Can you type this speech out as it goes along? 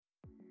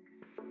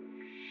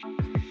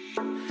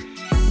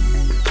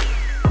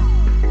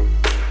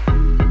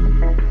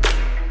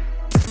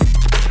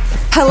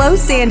Hello,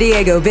 San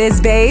Diego Biz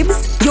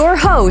Babes. Your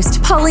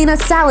host, Paulina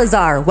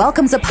Salazar,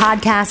 welcomes a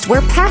podcast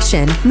where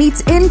passion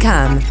meets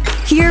income.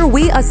 Here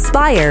we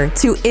aspire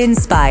to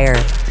inspire.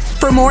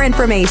 For more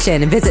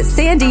information, visit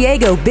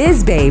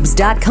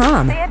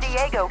SanDiegoBizBabes.com.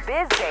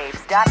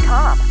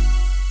 SanDiegoBizBabes.com.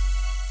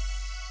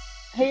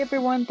 Hey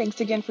everyone,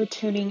 thanks again for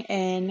tuning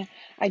in.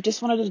 I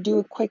just wanted to do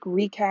a quick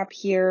recap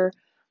here.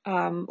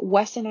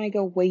 Wes and I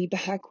go way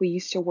back. We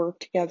used to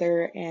work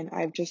together, and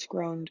I've just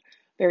grown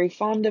very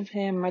fond of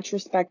him, much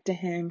respect to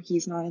him.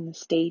 He's not in the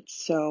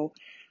States, so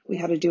we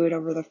had to do it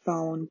over the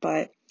phone.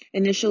 But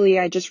initially,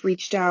 I just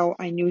reached out.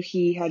 I knew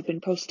he had been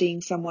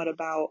posting somewhat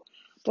about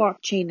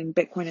blockchain and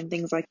Bitcoin and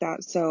things like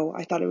that, so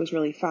I thought it was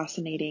really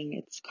fascinating.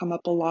 It's come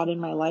up a lot in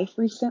my life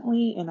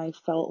recently, and I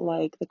felt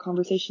like the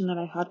conversation that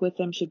I had with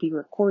him should be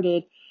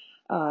recorded,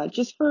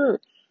 just for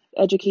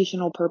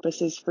educational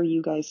purposes for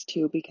you guys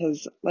too,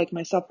 because like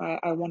myself,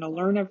 I want to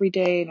learn every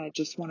day and I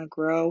just want to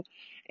grow.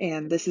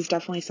 And this is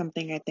definitely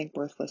something I think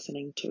worth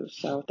listening to.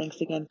 So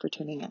thanks again for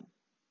tuning in.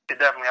 We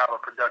definitely have a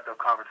productive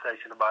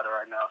conversation about it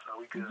right now, so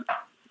we could.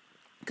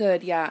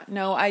 Good, yeah.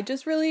 No, I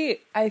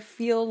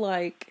feel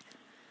like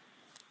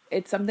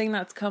it's something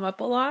that's come up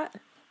a lot.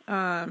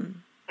 I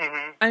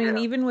mean,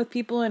 even with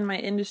people in my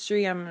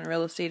industry, I'm in the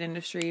real estate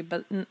industry,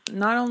 but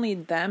not only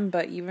them,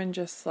 but even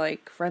just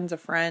like friends of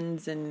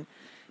friends and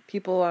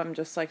people, I'm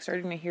just like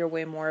starting to hear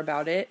way more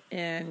about it.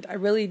 And I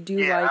really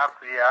do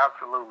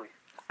absolutely.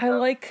 I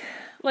like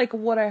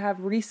what I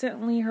have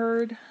recently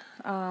heard,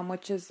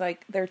 which is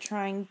like they're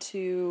trying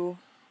to,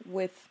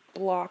 with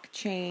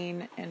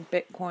blockchain and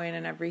Bitcoin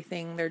and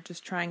everything, they're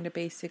just trying to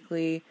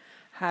basically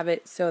have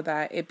it so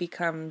that it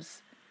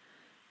becomes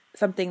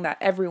something that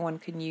everyone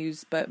can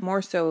use, but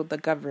more so the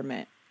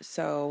government.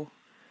 So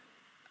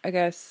I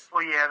guess.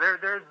 Well, yeah,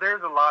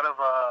 there's a lot of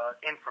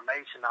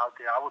information out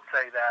there. I would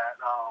say that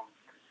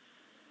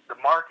the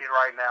market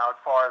right now, as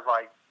far as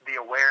like the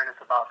awareness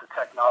about the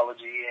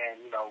technology and,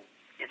 you know,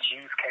 its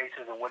use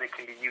cases and what it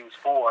can be used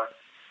for,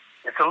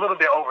 it's a little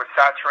bit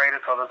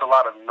oversaturated, so there's a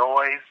lot of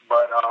noise.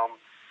 But I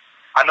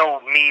know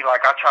me,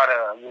 like I try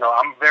to, you know,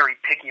 I'm very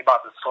picky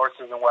about the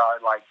sources and where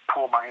I like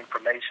pull my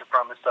information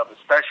from and stuff,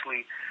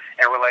 especially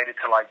and related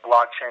to like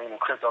blockchain and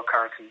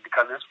cryptocurrency,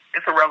 because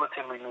it's a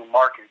relatively new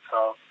market.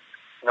 So,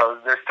 you know,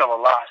 there's still a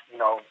lot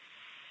of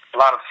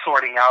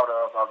sorting out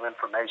of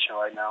information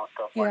right now and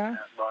stuff like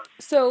that. But,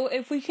 so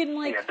if we can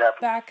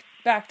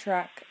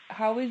backtrack,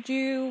 how would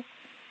you,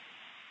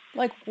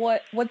 like,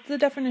 what's the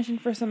definition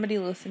for somebody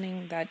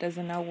listening that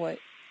doesn't know what?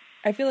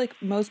 I feel like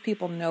most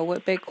people know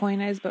what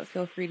Bitcoin is, but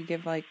feel free to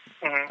give like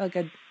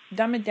a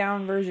dumb it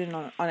down version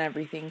on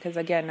everything. Because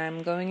again,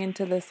 I'm going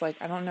into this like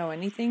I don't know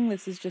anything.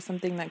 This is just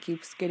something that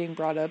keeps getting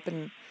brought up,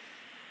 and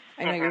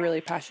I know you're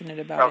really passionate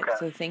about it.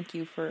 So thank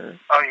you for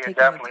taking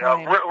definitely. the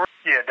time.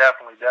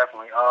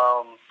 Definitely.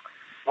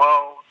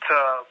 Well,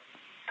 to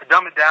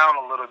dumb it down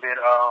a little bit,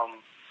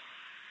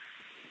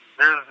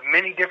 there's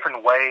many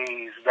different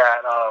ways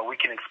that we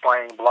can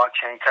explain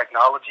blockchain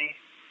technology.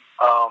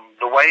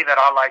 The way that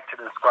I like to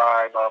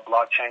describe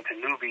blockchain to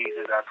newbies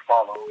is as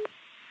follows.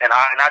 And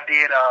I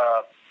did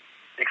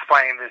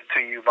explain this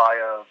to you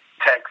via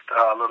text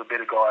a little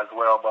bit ago as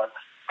well, but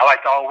I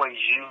like to always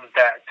use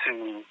that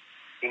to,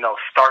 you know,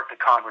 start the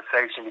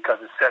conversation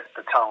because it sets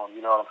the tone,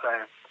 you know what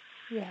I'm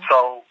saying? Yeah.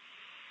 So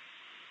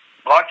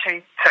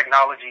blockchain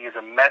technology is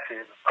a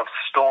method of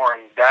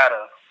storing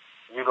data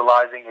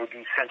utilizing a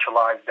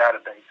decentralized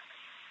database,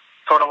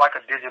 sort of like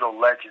a digital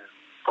ledger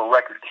for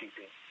record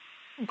keeping.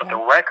 Okay. But the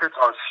records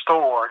are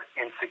stored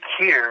and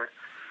secured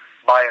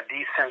by a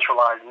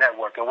decentralized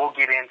network, and we'll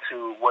get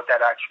into what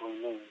that actually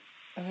means.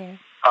 Okay.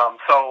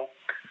 So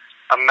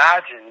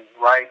imagine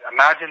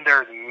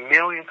there's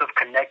millions of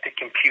connected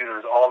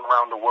computers all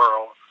around the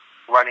world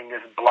running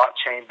this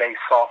blockchain-based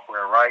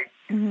software, right?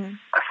 Mm-hmm.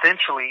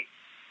 Essentially,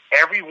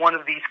 every one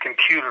of these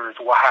computers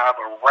will have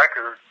a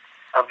record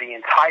of the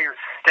entire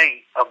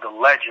state of the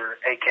ledger,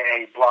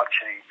 aka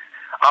blockchain.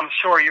 I'm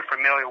sure you're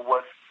familiar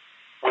with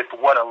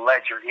what a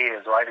ledger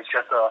is, right? It's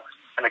just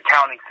an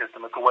accounting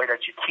system. It's a way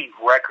that you keep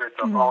records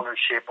of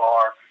ownership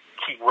or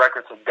keep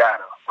records of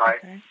data, right?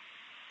 Okay.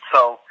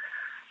 So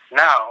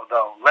now,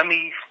 though, let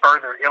me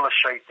further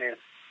illustrate this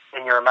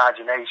in your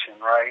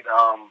imagination, right?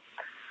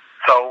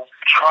 So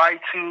try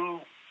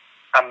to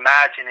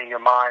imagine in your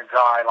mind's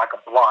eye like a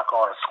block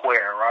or a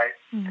square, right?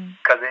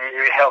 Because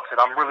it helps it.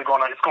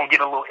 It's going to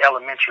get a little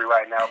elementary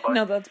right now, but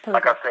no, that's perfect.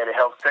 Like I said, it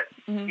helps.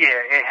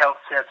 It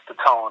helps set the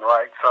tone,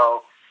 right?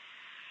 So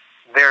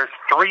there's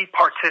 3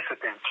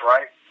 participants,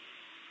 right?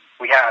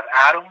 We have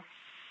Adam,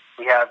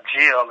 we have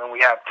Jill, and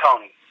we have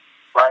Tony,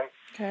 right?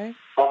 Okay.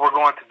 What we're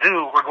going to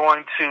do, we're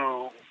going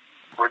to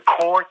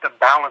record the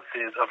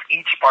balances of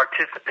each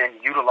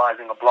participant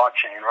utilizing a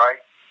blockchain, right?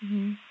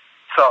 Mm-hmm.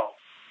 So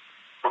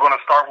we're going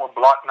to start with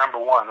block number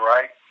 1,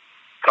 right?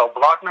 So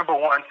block number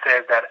 1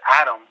 says that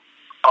Adam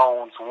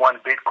owns 1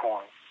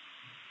 Bitcoin.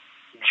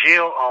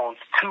 Jill owns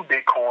 2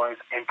 Bitcoins,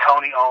 and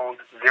Tony owns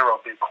 0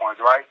 Bitcoins,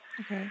 right?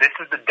 Okay. This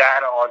is the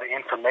data or the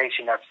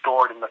information that's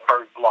stored in the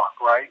first block,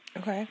 right?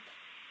 Okay.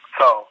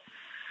 So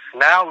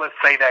now let's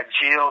say that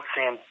Jill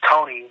sends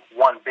Tony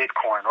 1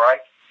 Bitcoin,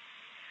 right?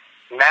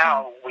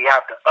 Now we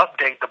have to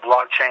update the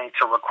blockchain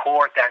to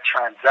record that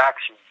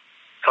transaction.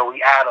 So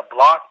we add a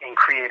block and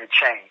create a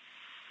chain.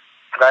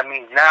 So that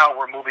means now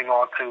we're moving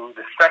on to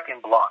the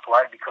second block,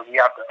 right? Because we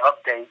have to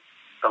update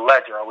the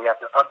ledger, or we have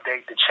to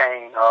update the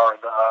chain or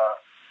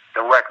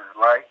the record,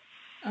 right?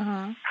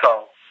 Uh-huh.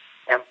 So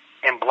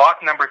in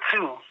block number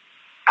 2,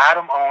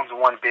 Adam owns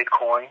 1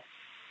 Bitcoin,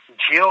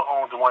 Jill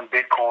owns 1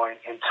 Bitcoin,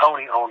 and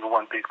Tony owns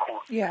 1 Bitcoin.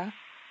 Yeah.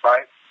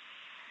 Right?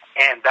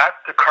 And that's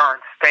the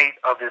current state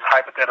of this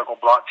hypothetical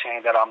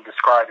blockchain that I'm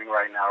describing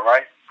right now,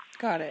 right?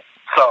 Got it.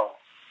 So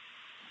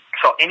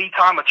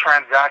anytime a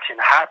transaction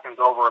happens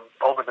over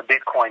the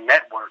Bitcoin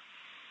network,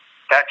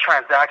 that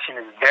transaction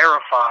is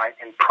verified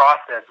and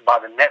processed by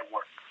the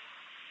network.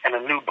 And a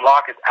new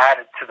block is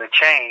added to the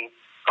chain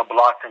of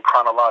blocks in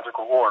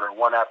chronological order,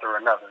 one after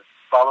another.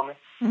 Follow me?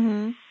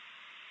 Mm-hmm.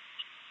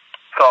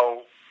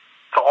 So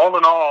all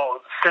in all,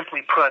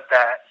 simply put,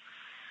 that,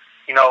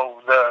 you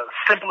know, the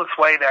simplest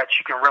way that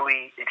you can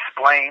really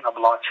explain a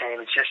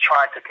blockchain is just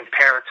trying to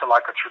compare it to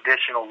like a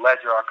traditional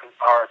ledger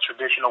or a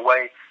traditional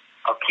way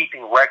of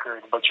keeping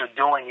records, but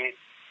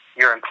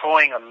you're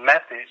employing a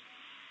method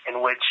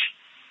in which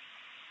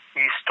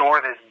you store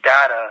this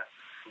data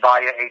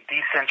via a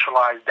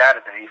decentralized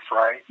database,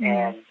 right? Mm-hmm.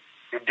 And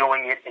you're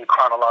doing it in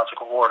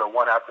chronological order,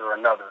 one after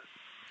another.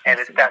 And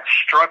it's that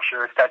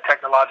structure, it's that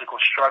technological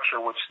structure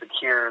which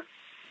secures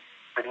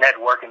the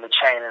network and the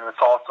chain, and it's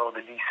also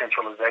the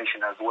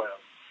decentralization as well.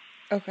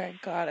 Okay,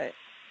 got it.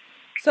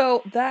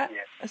 So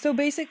so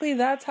basically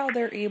that's how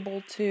they're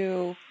able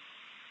to,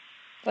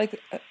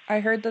 like, I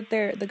heard that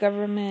the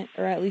government,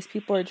 or at least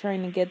people are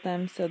trying to get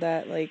them so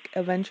that, like,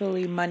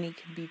 eventually money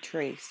can be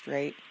traced,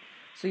 right?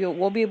 So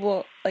we'll be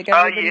able, like,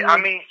 everybody. I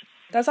mean,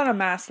 that's on a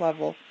mass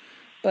level,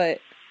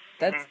 but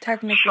that's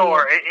technically.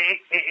 Sure,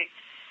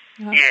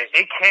 yeah,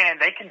 it can.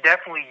 They can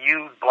definitely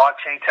use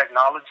blockchain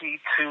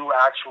technology to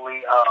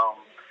actually,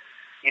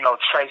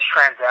 trace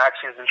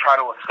transactions and try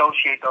to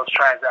associate those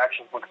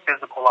transactions with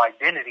physical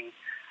identity.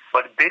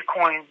 But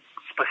Bitcoin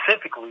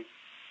specifically,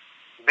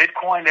 they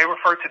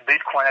refer to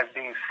Bitcoin as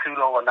being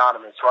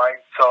pseudo-anonymous, right?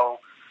 So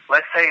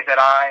let's say that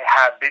I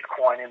have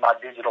Bitcoin in my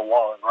digital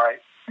wallet, right?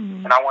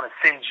 Mm-hmm. And I want to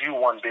send you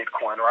 1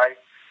 Bitcoin, right?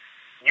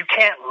 You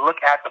can't look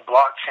at the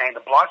blockchain.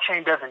 The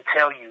blockchain doesn't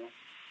tell you,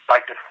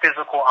 like, the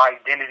physical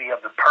identity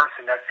of the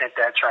person that sent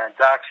that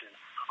transaction.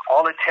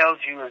 All it tells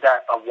you is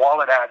that a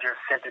wallet address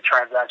sent the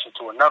transaction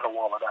to another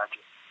wallet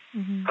address.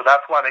 Mm-hmm. So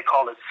that's why they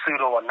call it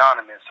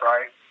pseudo-anonymous,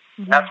 right?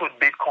 Mm-hmm. And that's what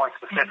Bitcoin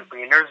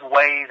specifically. And there's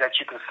ways that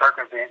you can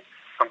circumvent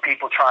from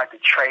people trying to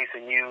trace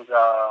and use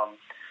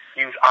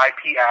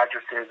IP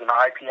addresses. And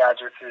IP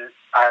addresses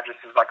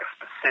like a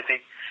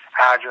specific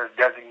address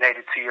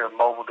designated to your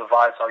mobile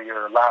device or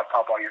your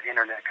laptop or your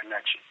internet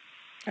connection.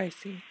 I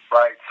see.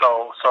 Right.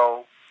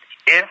 So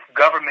if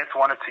governments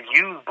wanted to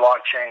use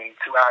blockchain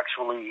to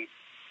actually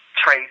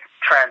trace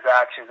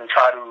transactions and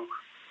try to,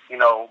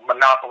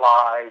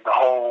 monopolize the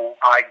whole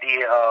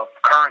idea of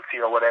currency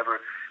or whatever,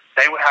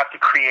 they would have to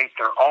create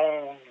their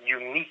own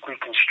uniquely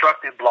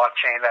constructed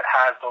blockchain that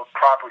has those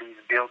properties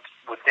built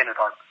within it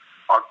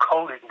or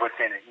coded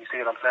within it. You see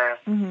what I'm saying?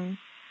 Mm-hmm.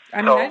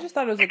 I mean, I just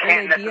thought it was a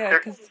great idea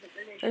because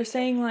they're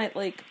saying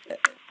like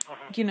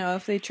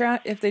if they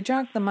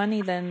track the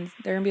money, then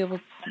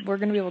we're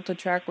gonna be able to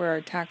track where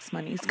our tax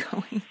money is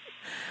going.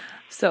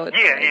 So it's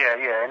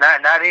yeah, and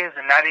that is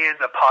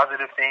a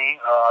positive thing.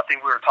 I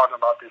think we were talking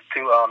about this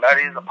too. That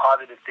is a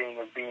positive thing,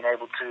 is being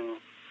able to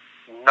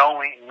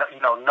know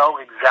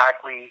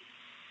exactly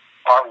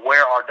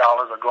where our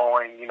dollars are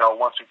going.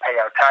 Once we pay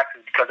our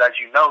taxes, because as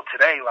you know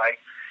today, like,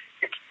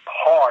 it's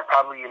hard,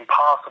 probably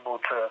impossible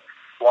to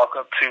walk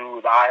up to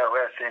the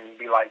IRS and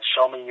be like,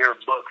 show me your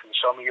books and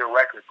show me your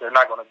records. They're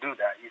not going to do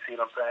that. You see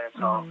what I'm saying?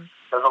 So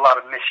there's a lot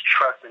of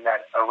mistrust in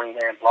that arena,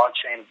 and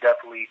blockchain is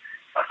definitely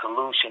a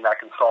solution that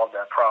can solve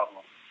that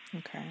problem.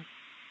 Okay.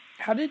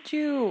 How'd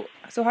you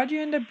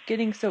end up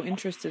getting so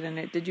interested in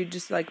it? Did you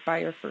just, like, buy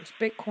your first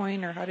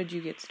Bitcoin, or how did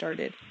you get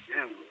started?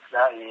 Dude,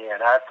 that's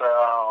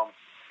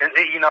it's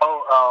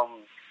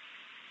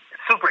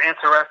super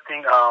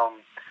interesting.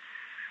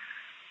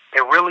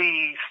 It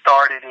really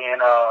started in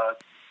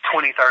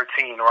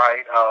 2013,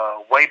 right?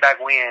 Way back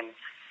when,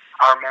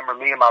 I remember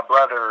me and my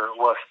brother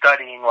was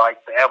studying,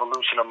 like, the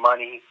evolution of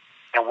money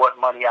and what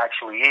money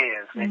actually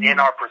is. Mm-hmm. And in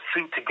our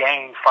pursuit to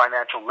gain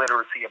financial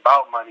literacy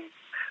about money,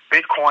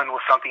 Bitcoin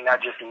was something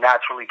that just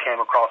naturally came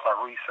across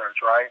our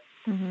research, right?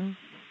 Mm-hmm.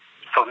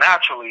 So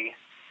naturally,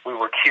 we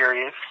were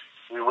curious.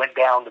 We went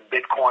down the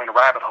Bitcoin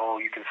rabbit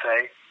hole, you can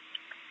say.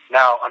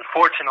 Now,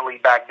 unfortunately,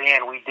 back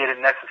then, we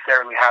didn't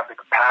necessarily have the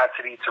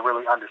capacity to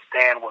really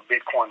understand what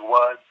Bitcoin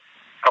was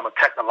from a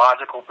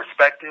technological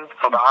perspective,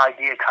 so the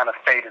idea kind of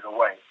faded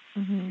away.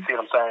 Mm-hmm. You see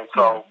what I'm saying?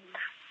 So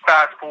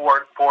fast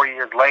forward 4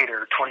 years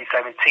later,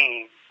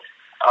 2017,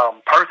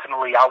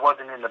 personally, I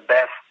wasn't in the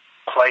best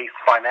place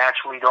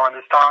financially during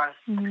this time.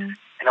 Mm-hmm.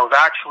 And it was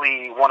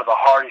actually one of the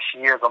hardest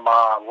years of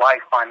my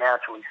life,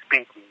 financially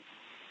speaking.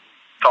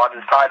 So I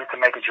decided to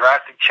make a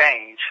drastic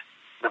change,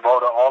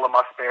 devoted all of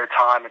my spare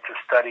time into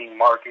studying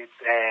markets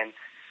and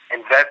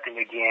investing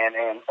again,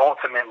 and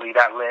ultimately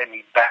that led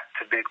me back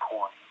to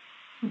Bitcoin.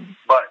 Mm-hmm.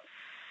 But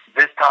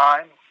this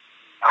time,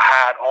 I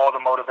had all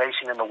the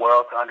motivation in the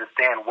world to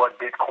understand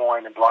what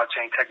Bitcoin and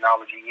blockchain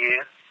technology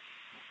is.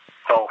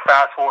 So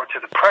fast forward to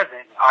the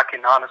present, I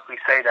can honestly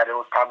say that it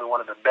was probably one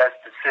of the best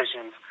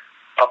decisions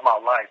of my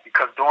life,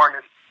 because during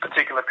this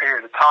particular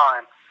period of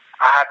time,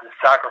 I had to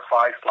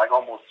sacrifice like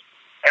almost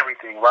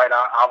everything, right?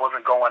 I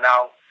wasn't going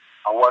out.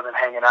 I wasn't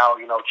hanging out,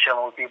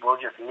 chilling with people.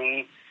 It was just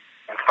me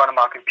in front of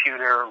my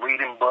computer,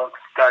 reading books,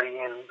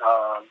 studying,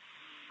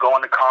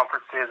 going to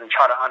conferences, and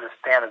trying to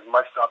understand as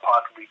much as I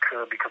possibly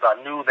could, because I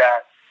knew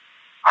that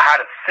I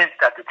had a sense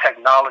that the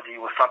technology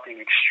was something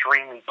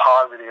extremely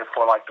positive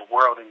for like the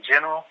world in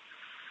general.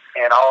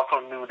 And I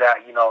also knew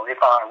that, if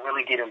I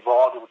really get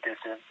involved with this,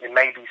 it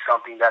may be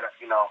something that,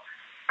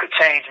 could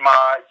change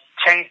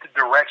the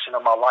direction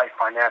of my life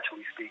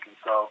financially speaking.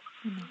 So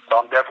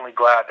I'm definitely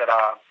glad that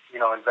I,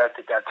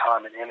 invested that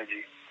time and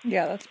energy.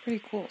 Yeah, that's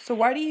pretty cool. So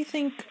why do you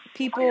think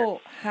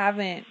people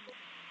haven't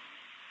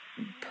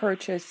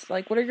purchased,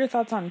 like, what are your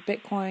thoughts on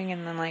Bitcoin,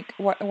 and then like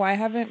why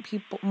haven't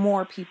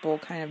more people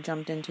kind of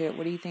jumped into it?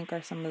 What do you think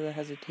are some of the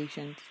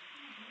hesitations?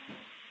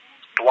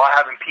 Why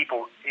haven't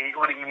people,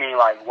 what do you mean,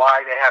 like,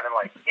 why they haven't,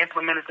 like,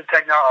 implemented the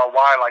technology, or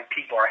why, like,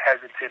 people are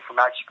hesitant from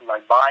actually,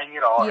 like, buying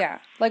it, or? Yeah,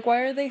 like,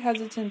 why are they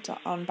hesitant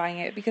on buying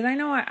it? Because I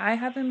know I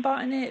haven't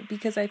bought it,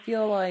 because I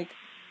feel like,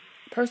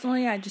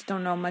 personally, I just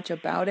don't know much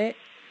about it,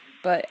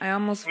 but I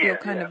almost feel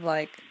kind of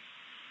like,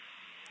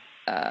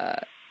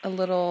 a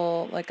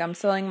little, like, I'm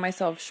selling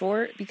myself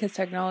short, because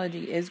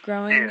technology is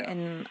growing,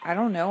 and I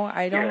don't know,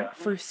 I don't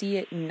foresee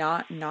it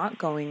not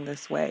going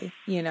this way,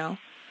 Yeah,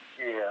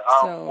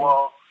 so...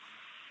 Well,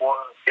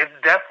 it's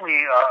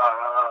definitely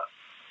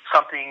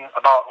something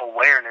about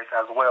awareness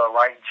as well,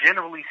 right?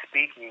 Generally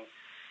speaking,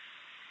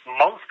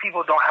 most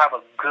people don't have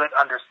a good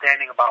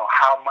understanding about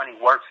how money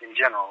works in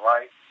general,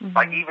 right? Mm-hmm.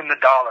 Like even the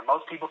dollar.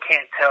 Most people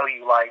can't tell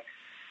you, like,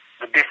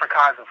 the different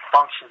kinds of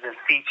functions and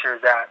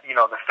features that,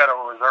 the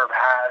Federal Reserve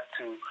has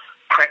to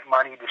print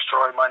money,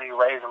 destroy money,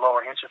 raise and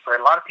lower interest rate.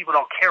 A lot of people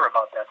don't care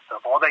about that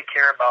stuff. All they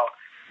care about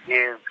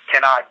is,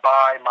 can I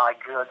buy my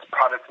goods,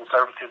 products, and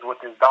services with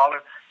this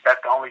dollar? That's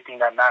the only thing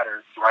that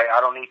matters, right? I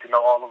don't need to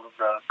know all of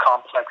the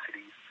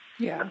complexities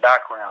in the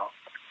background.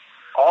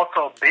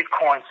 Also,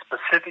 Bitcoin,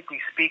 specifically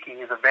speaking,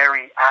 is a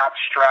very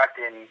abstract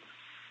and,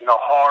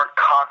 hard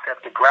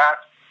concept to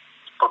grasp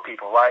for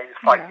people, right?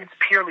 It's like, it's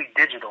purely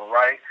digital,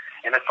 right?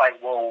 And it's like,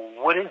 well,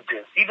 what is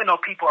this? Even though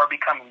people are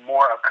becoming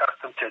more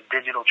accustomed to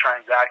digital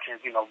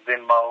transactions,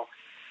 Venmo,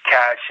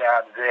 Cash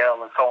App,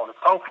 Zelle, and so on and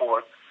so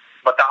forth,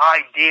 but the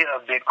idea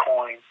of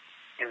Bitcoin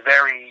is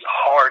very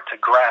hard to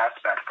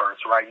grasp at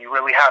first, right? You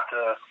really have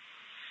to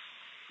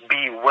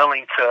be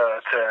willing to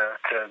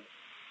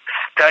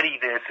study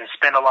this and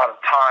spend a lot of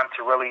time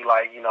to really,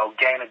 like,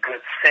 gain a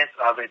good sense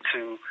of it,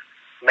 to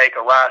make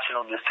a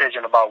rational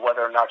decision about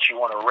whether or not you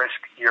want to risk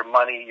your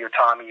money, your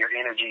time, and your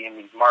energy in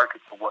these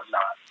markets or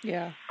whatnot.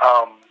 Yeah.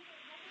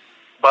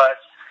 But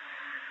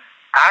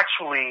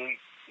actually,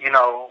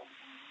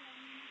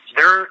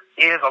 there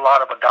is a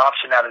lot of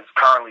adoption that is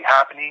currently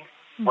happening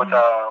with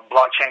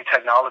blockchain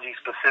technology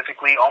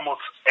specifically.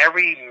 Almost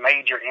every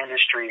major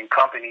industry and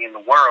company in the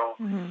world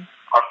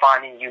are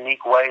finding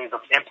unique ways of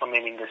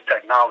implementing this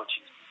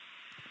technology.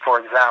 For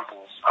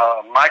example,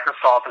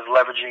 Microsoft is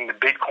leveraging the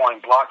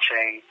Bitcoin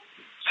blockchain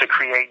to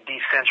create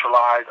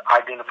decentralized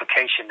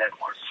identification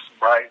networks,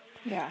 right?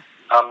 Yeah.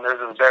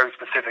 There's a very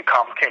specific,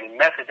 complicated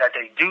method that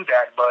they do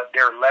that, but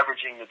they're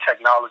leveraging the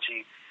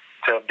technology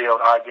to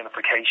build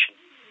identification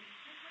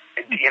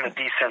in a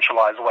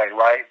decentralized way,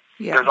 right?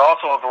 Yeah. There's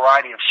also a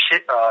variety of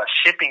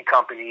shipping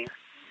companies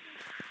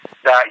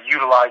that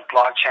utilize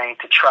blockchain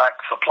to track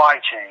supply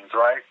chains,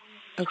 right?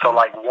 Okay. So,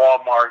 like,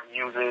 Walmart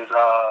uses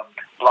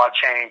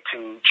blockchain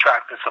to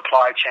track the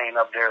supply chain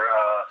of their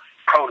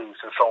produce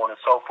and so on and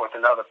so forth,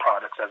 and other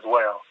products as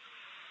well.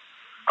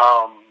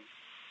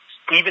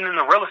 Even in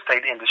the real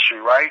estate industry,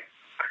 right?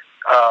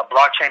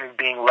 Blockchain is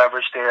being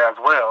leveraged there as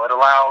well. It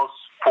allows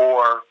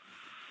for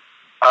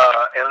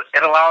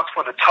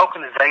the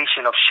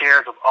tokenization of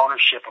shares of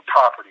ownership of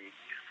property.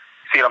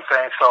 See what I'm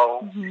saying?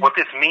 So what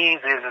this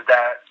means is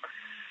that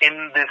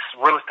in this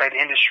real estate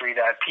industry,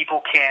 that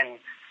people can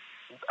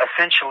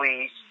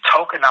essentially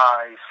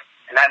tokenize,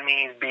 and that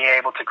means being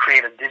able to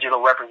create a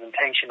digital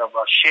representation of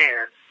a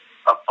share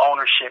of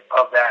ownership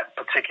of that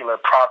particular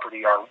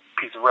property or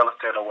piece of real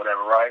estate or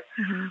whatever, right?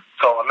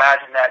 So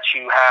imagine that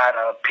you had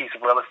a piece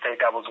of real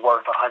estate that was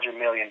worth $100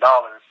 million,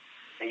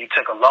 and you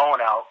took a loan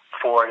out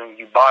for it and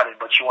you bought it,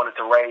 but you wanted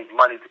to raise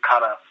money to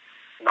kind of,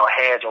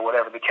 hedge or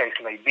whatever the case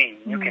may be.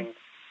 You can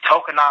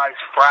tokenize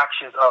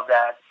fractions of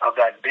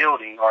that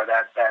building or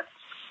that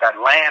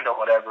land or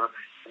whatever,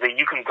 that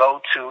you can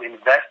go to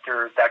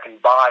investors that can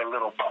buy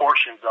little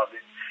portions of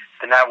it.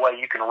 Then that way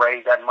you can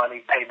raise that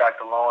money, pay back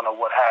the loan or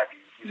what have you.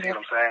 You see what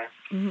I'm saying?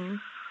 Mm-hmm.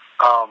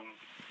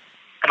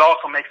 It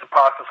also makes the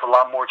process a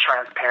lot more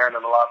transparent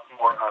and a lot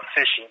more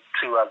efficient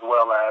too, as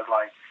well as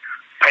like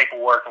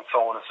paperwork and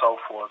so on and so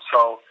forth.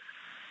 So,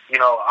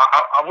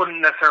 I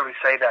wouldn't necessarily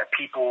say that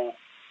people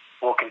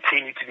will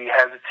continue to be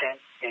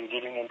hesitant in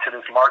getting into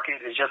this market.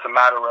 It's just a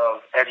matter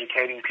of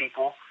educating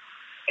people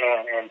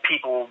and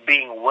people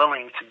being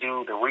willing to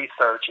do the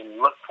research and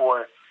look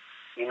for,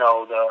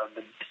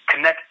 the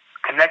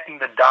connecting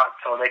the dots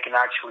so they can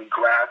actually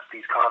grasp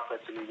these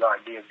concepts and these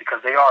ideas,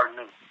 because they are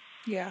new.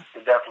 Yeah.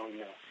 They're definitely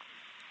new.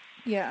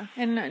 Yeah,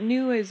 and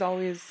new is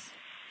always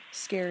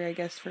scary, I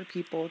guess, for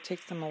people. It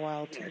takes them a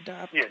while to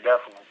adapt. Yeah,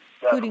 definitely.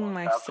 Including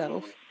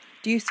myself. Absolutely.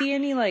 Do you see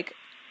any,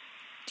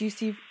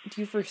 do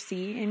you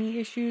foresee any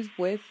issues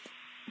with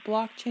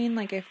blockchain?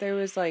 Like, if there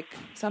was,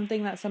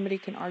 something that somebody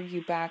can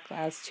argue back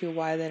as to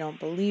why they don't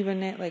believe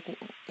in it,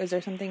 is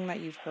there something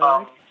that you've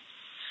heard?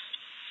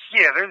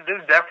 Yeah,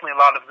 there's definitely a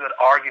lot of good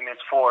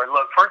arguments for it.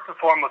 Look, first and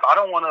foremost, I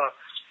don't want to,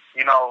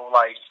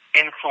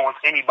 influence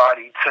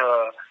anybody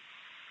to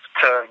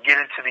get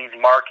into these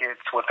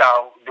markets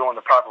without doing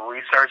the proper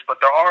research. But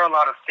there are a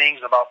lot of things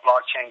about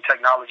blockchain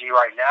technology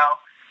right now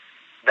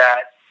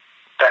that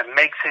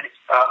makes it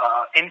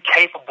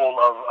incapable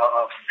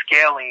of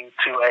scaling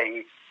to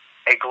a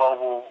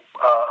global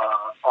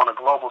on a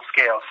global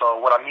scale. So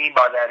what I mean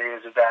by that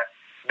is that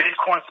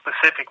Bitcoin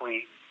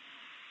specifically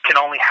can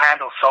only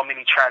handle so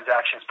many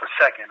transactions per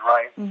second,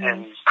 right? Mm-hmm.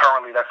 And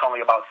currently that's only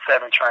about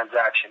 7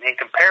 transactions. In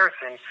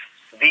comparison,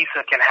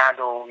 Visa can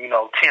handle,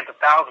 tens of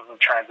thousands of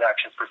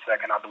transactions per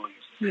second, I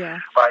believe.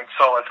 Yeah. Right.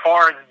 So as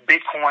far as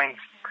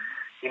Bitcoin's,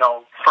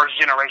 first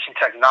generation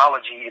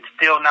technology, it's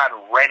still not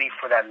ready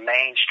for that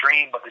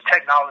mainstream, but the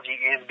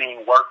technology is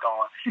being worked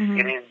on. Mm-hmm.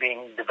 It is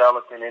being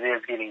developed and it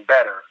is getting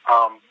better.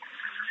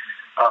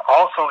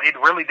 Also, it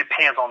really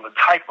depends on the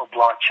type of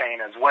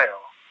blockchain as well.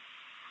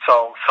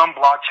 So some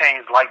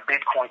blockchains, like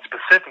Bitcoin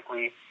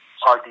specifically,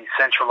 are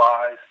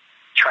decentralized,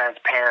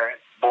 transparent,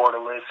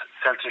 borderless,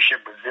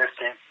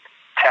 censorship-resistant,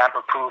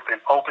 tamper-proof,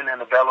 and open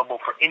and available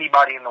for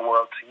anybody in the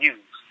world to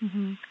use.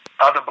 Mm-hmm.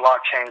 Other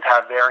blockchains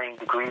have varying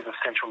degrees of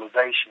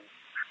centralization,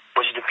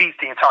 which defeats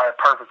the entire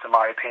purpose, in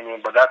my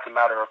opinion, but that's a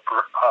matter of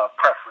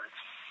preference.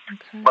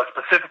 Okay. But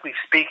specifically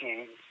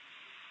speaking,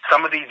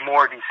 some of these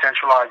more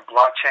decentralized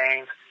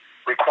blockchains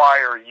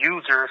require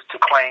users to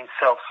claim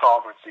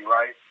self-sovereignty,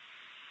 right?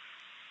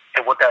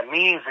 And what that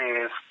means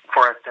is,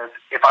 for instance,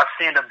 if I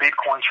send a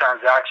Bitcoin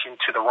transaction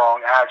to the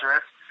wrong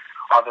address,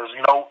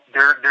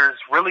 there's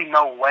really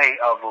no way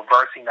of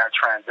reversing that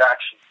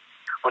transaction,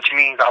 which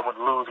means I would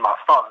lose my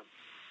funds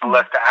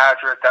unless the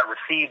address that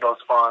received those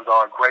funds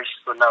are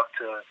gracious enough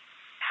to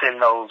send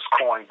those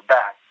coins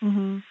back.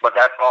 Mm-hmm. But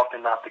that's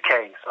often not the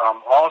case.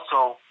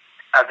 Also,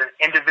 as an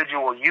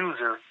individual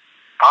user,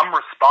 I'm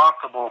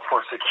responsible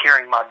for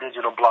securing my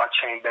digital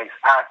blockchain-based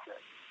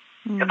assets.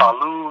 Mm-hmm. If I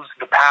lose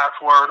the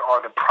password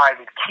or the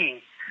private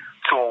key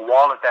to a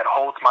wallet that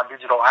holds my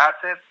digital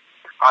assets,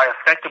 I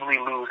effectively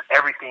lose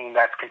everything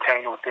that's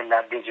contained within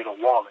that digital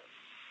wallet.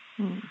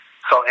 Mm-hmm.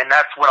 So, and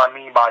that's what I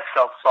mean by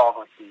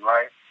self-sovereignty,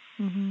 right?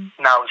 Mm-hmm.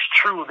 Now, it's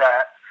true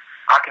that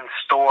I can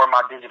store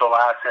my digital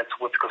assets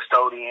with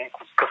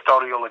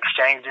custodial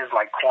exchanges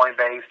like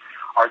Coinbase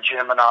or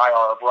Gemini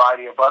or a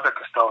variety of other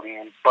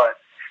custodians, but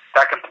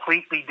that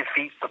completely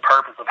defeats the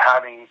purpose of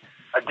having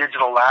a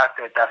digital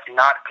asset that's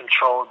not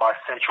controlled by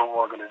central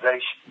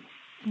organization.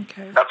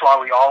 Okay. That's why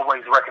we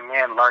always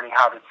recommend learning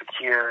how to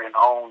secure and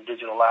own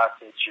digital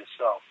assets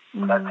yourself.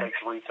 Mm-hmm. That takes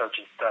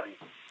research and study,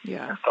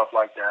 yeah, and stuff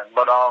like that.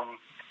 But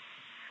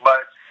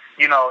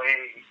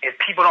if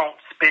people don't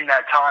spend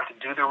that time to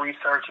do the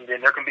research, and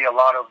then there can be a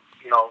lot of,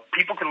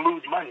 people can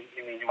lose money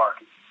in these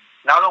markets.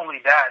 Not only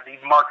that,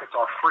 these markets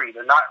are free.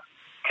 They're not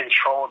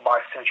controlled by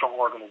central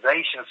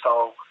organizations,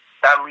 so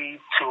that leads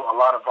to a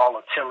lot of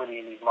volatility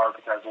in these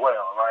markets as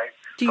well, right?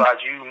 So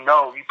as you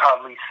know, you've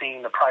probably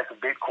seen the price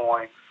of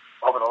Bitcoin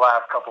over the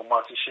last couple of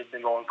months. It's just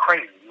been going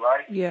crazy,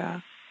 right?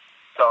 Yeah.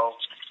 So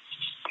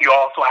you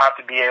also have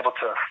to be able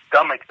to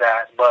stomach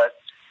that. But,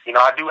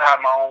 I do have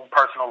my own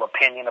personal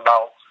opinion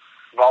about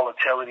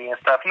volatility and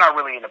stuff. Not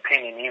really an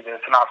opinion either.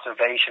 It's an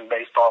observation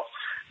based off,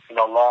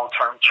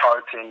 long-term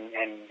charts and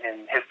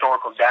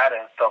historical data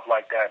and stuff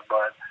like that.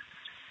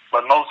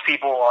 But most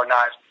people are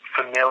not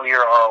familiar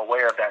or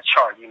aware of that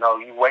chart. You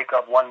wake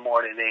up one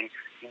morning and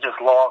you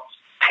just lost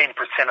 10%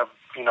 of,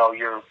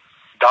 your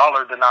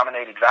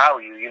dollar-denominated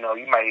value. You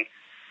may,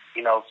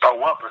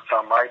 throw up or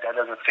something, right? That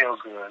doesn't feel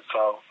good.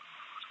 So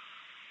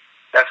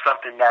that's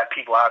something that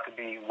people have to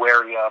be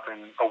wary of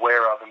and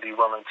aware of and be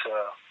willing to,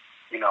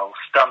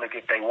 stomach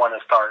if they want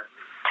to start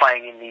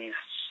playing in these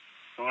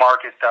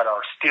markets that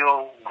are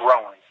still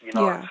growing. You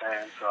know what I'm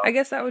saying? So, I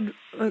guess that would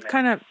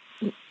kind of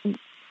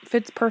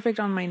fits perfect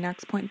on my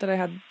next point that I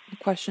had a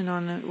question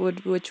on,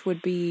 which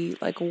would be,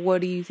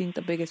 what do you think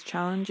the biggest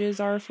challenges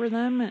are for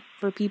them,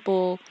 for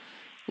people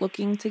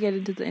looking to get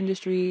into the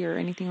industry or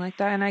anything like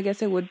that? And I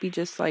guess it would be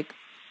just,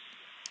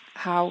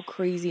 how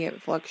crazy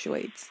it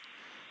fluctuates.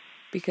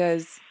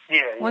 Because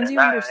once you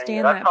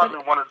understand that...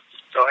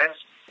 Go ahead.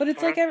 But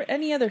it's like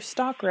any other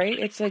stock, right?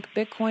 It's like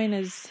Bitcoin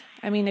is,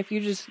 I mean, if you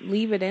just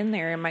leave it in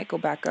there, it might go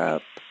back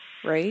up,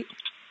 right?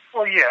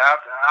 Well, yeah,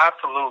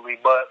 absolutely.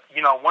 But,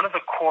 one of the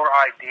core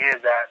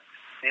ideas that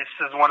this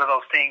is one of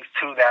those things,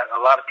 too, that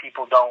a lot of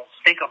people don't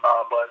think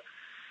about, but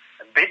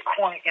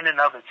Bitcoin in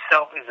and of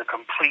itself is a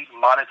complete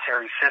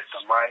monetary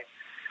system, right?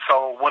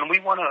 So when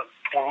we want to,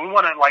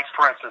 like,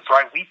 for instance,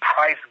 right, we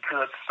price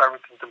goods,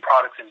 services, and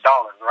products in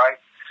dollars, right?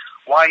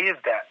 Why is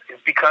that?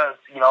 It's because,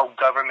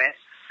 government,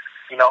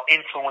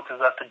 influences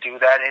us to do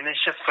that, and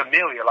it's just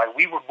familiar. Like,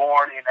 we were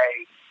born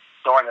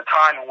during a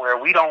time where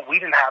we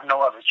didn't have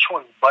no other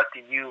choice but to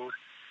use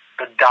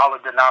the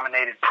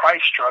dollar-denominated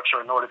price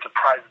structure in order to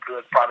price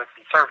goods, products,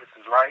 and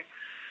services, right?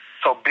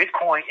 So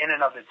Bitcoin in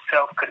and of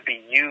itself could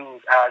be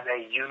used as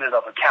a unit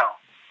of account.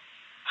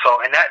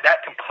 So, and that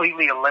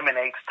completely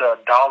eliminates the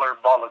dollar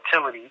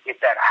volatility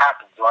if that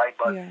happens, right?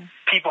 But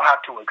people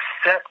have to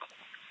accept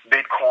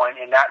Bitcoin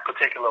in that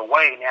particular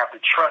way, and they have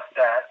to trust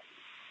that.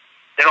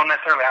 They don't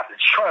necessarily have to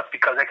trust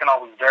because they can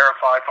always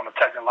verify from a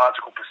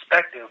technological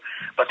perspective,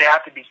 but they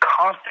have to be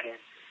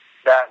confident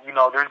that,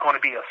 there's going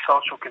to be a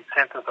social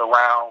consensus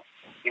around,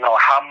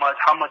 how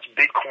much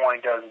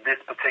Bitcoin does this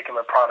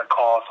particular product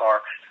cost,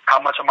 or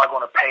how much am I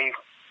going to pay,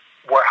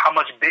 how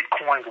much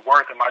Bitcoin's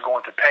worth am I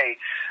going to pay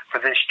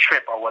for this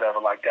trip or whatever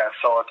like that.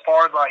 So as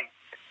far as like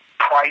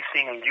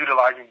pricing and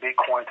utilizing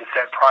Bitcoin to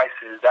set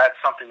prices, that's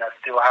something that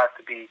still has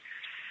to be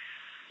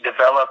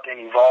developed and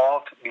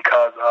evolved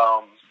because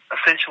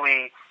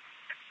essentially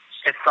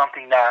it's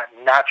something that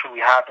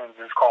naturally happens.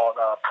 It's called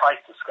price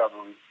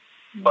discovery.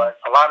 Mm-hmm. But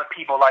a lot of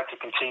people like to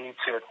continue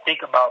to think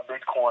about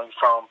Bitcoin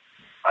from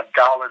a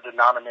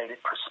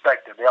dollar-denominated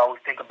perspective. They always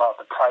think about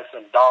the price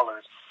in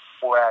dollars,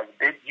 whereas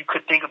you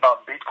could think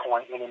about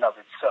Bitcoin in and of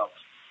itself.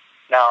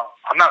 Now,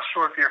 I'm not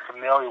sure if you're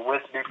familiar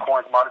with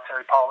Bitcoin's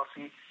monetary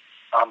policy.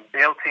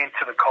 Built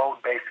into the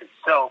code base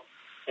itself,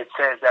 it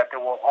says that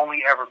there will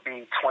only ever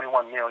be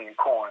 21 million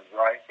coins,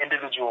 right?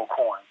 Individual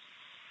coins.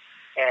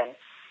 And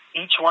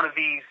each one of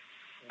these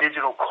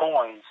digital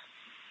coins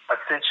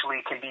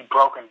essentially can be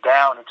broken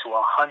down into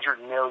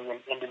 100 million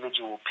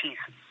individual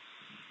pieces.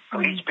 So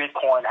each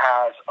Bitcoin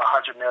has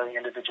 100 million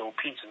individual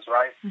pieces,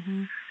 right?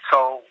 Mm-hmm.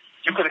 So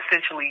you could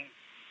essentially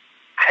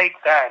take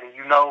that, and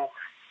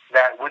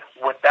that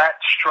with that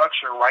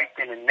structure right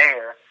then and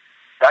there,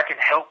 that can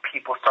help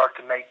people start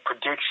to make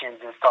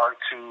predictions and start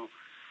to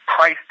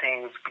price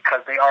things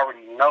because they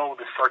already know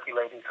the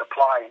circulating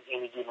supply at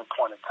any given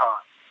point in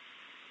time.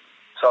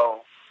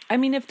 So, I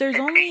mean, if there's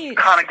only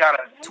kind of got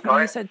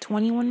to. You said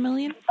 21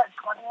 million?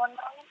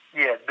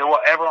 Yeah, there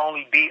will ever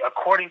only be,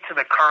 according to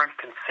the current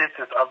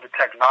consensus of the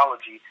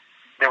technology,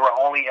 there will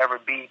only ever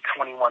be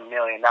 21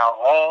 million. Now,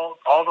 all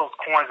those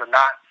coins are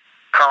not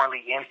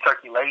currently in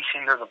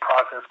circulation. There's a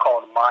process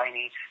called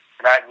mining,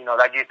 and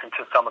that gets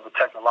into some of the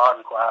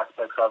technological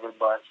aspects of it.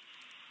 But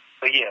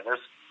yeah,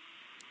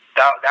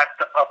 that's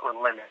the upper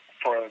limit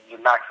for the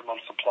maximum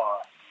supply.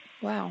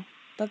 Wow,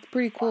 that's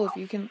pretty cool. If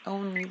you can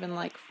own even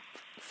like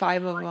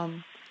 5 of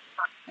them,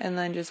 and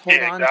then just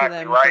hold on to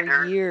them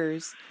for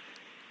years.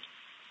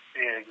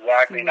 Yeah,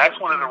 exactly. And that's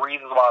one of the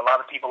reasons why a lot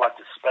of people like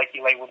to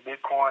speculate with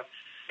Bitcoin,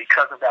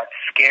 because of that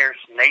scarce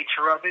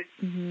nature of it.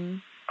 Mm-hmm.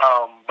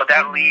 But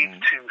that leads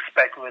to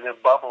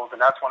speculative bubbles,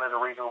 and that's one of the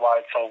reasons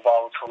why it's so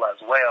volatile as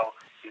well,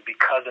 is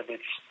because of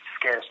its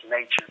scarce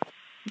nature.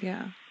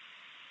 Yeah.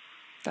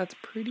 That's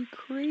pretty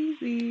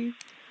crazy.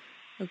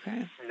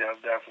 Okay. Yeah,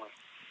 definitely.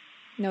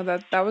 No,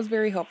 that was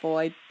very helpful.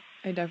 I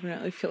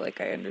definitely feel like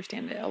I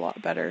understand it a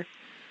lot better.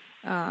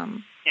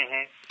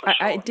 Sure.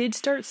 I did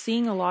start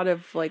seeing a lot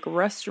of like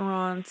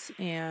restaurants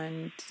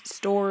and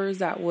stores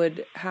that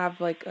would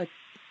have like a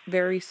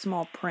very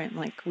small print,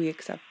 like we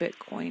accept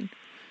Bitcoin.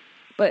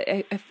 But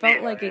I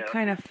felt like it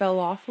kind of fell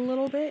off a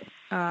little bit.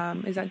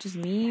 Is that just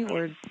me,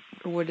 or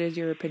what is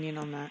your opinion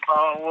on that?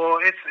 Well,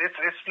 it's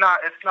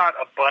not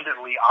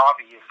abundantly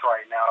obvious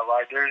right now.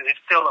 Like it's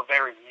still a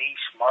very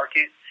niche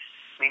market,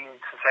 meaning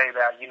to say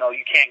that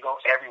you can't go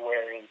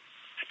everywhere and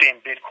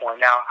spend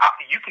Bitcoin. Now,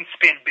 you can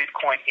spend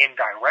Bitcoin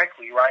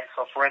indirectly, right?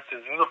 So, for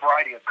instance, there's a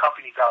variety of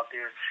companies out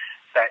there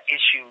that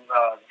issue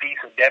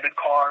Visa debit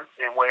cards,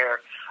 and where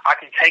I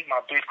can take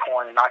my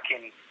Bitcoin and I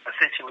can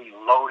essentially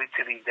load it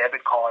to these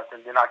debit cards,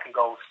 and then I can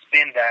go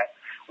spend that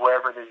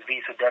wherever this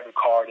Visa debit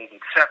card is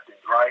accepted,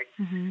 right?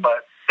 Mm-hmm.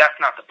 But that's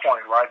not the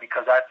point, right?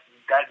 Because that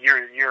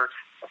you're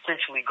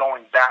essentially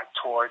going back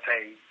towards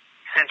a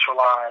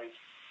centralized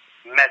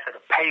method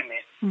of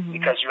payment, mm-hmm.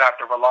 because you have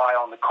to rely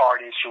on the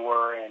card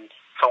issuer and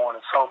so on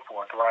and so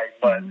forth, right?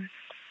 But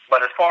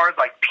but as far as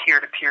like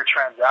peer-to-peer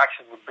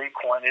transactions with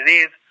Bitcoin, it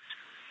is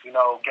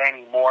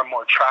gaining more and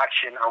more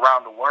traction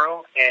around the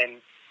world. And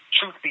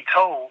truth be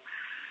told,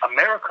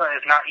 America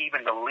is not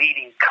even the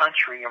leading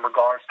country in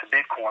regards to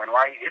Bitcoin,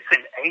 right? It's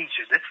in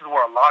Asia. This is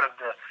where a lot of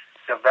the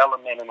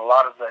development and a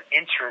lot of the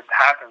interest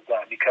happens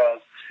at,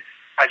 because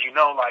as you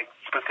know, like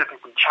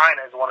specifically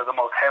China is one of the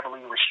most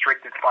heavily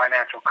restricted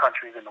financial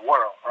countries in the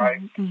world,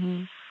 right?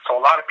 Mm-hmm. So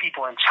a lot of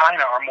people in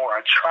China are more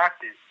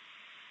attracted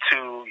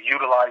to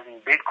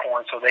utilizing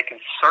Bitcoin so they can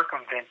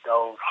circumvent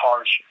those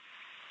harsh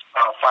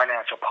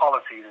financial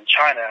policies in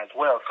China as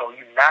well. So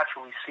you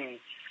naturally see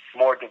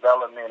more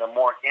development and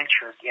more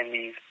interest in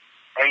these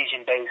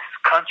Asian-based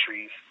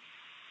countries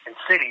and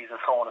cities and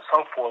so on and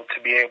so forth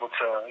to be able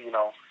to,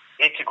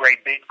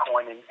 integrate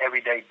Bitcoin in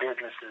everyday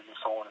businesses and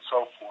so on and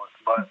so forth.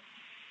 But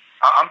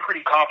I'm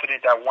pretty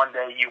confident that one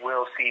day you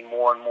will see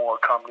more and more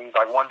companies.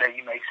 Like one day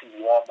you may see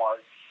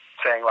Walmart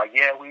saying like,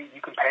 yeah,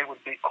 you can pay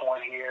with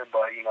Bitcoin here,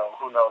 but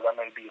who knows? That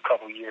may be a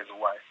couple years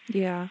away.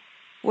 Yeah.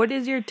 What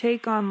is your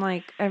take on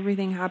like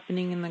everything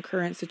happening in the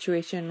current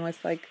situation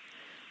with like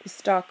the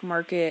stock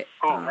market?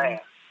 Man.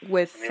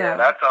 With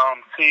that's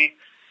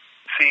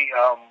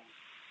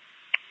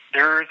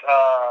there's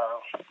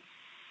how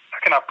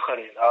can I put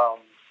it?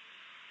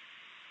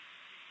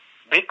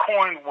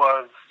 Bitcoin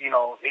was,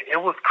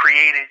 it was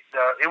created,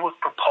 it was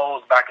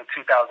proposed back in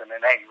 2008,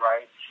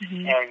 right?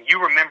 Mm-hmm. And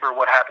you remember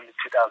what happened in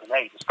 2008,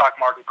 the stock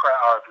market crash,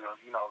 or the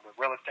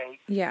real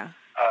estate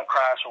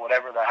crash or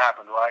whatever that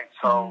happened, right?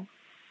 So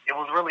it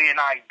was really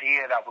an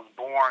idea that was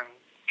born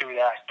through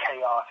that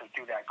chaos and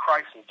through that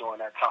crisis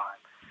during that time.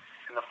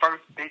 And the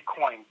first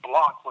Bitcoin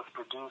block was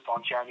produced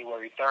on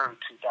January 3rd,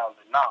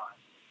 2009.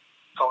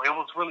 So it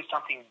was really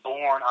something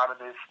born out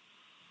of this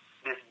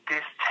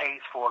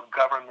distaste for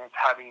governments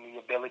having the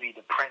ability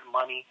to print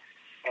money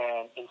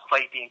and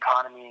inflate the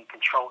economy and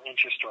control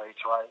interest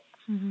rates, right?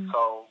 Mm-hmm.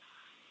 So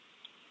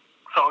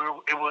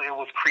it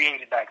was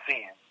created back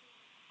then.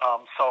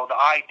 So the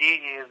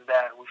idea is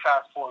that we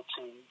fast forward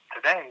to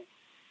today,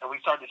 and we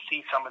start to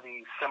see some of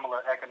these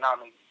similar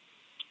economic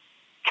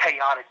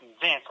chaotic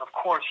events. Of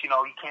course, you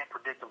can't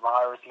predict the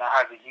virus, and that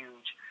has a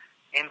huge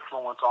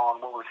influence on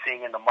what we're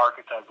seeing in the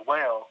markets as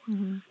well.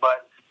 Mm-hmm.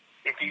 But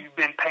if you've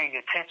been paying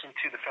attention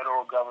to the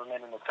federal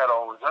government and the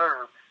Federal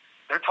Reserve,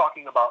 they're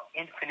talking about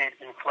infinite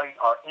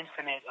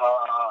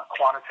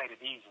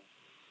quantitative easing,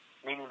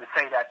 meaning to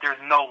say that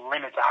there's no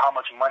limit to how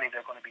much money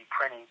they're going to be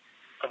printing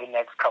for the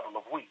next couple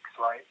of weeks,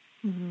 right?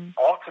 Mm-hmm.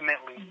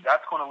 Ultimately,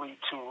 that's going to lead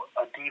to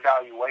a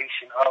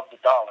devaluation of the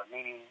dollar,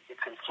 meaning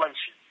it's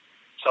inflation.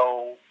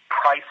 So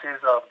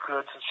prices of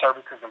goods and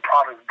services and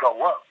products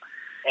go up,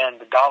 and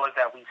the dollars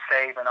that we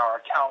save in our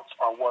accounts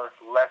are worth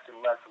less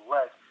and less and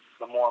less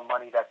the more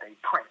money that they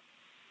print.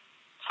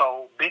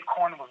 So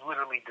Bitcoin was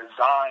literally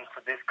designed for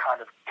this kind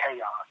of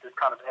chaos, this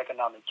kind of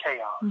economic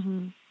chaos.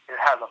 Mm-hmm.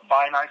 It has a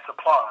finite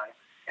supply,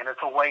 and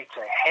it's a way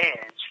to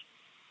hedge.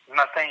 I'm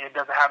not saying it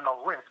doesn't have no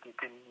risk. You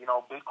can,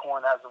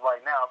 Bitcoin as of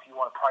right now, if you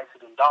want to price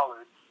it in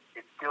dollars,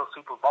 it's still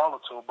super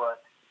volatile,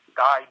 but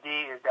the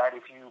idea is that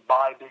if you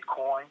buy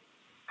Bitcoin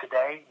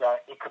today,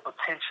 that it could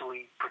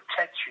potentially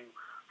protect you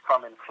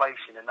from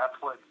inflation, and that's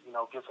what,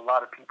 gets a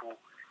lot of people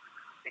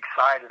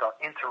excited or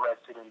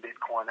interested in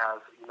Bitcoin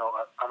as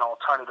an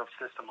alternative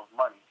system of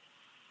money.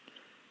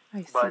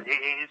 I see. But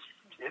it's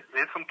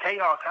some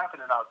chaos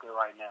happening out there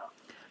right now.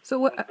 So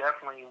what?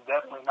 Definitely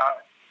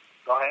not.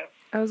 Go ahead.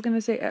 I was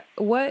gonna say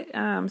what.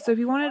 So if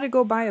you wanted to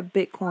go buy a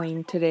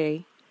Bitcoin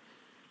today,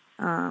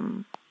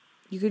 you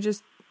could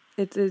just.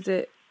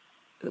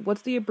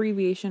 What's the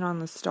abbreviation on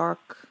the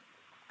stock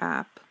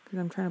app? Because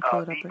I'm trying to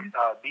pull it up.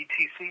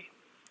 BTC.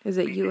 Is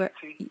it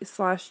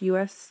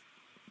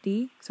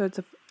 /USD? So it's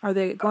are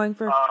they going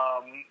for?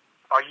 Are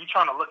you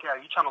trying to look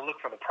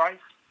for the price?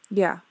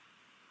 Yeah.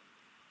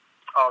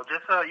 Oh,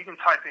 just you can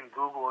type in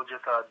Google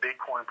just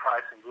Bitcoin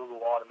price, and Google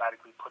will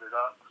automatically put it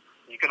up.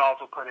 You can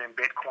also put in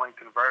Bitcoin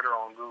converter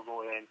on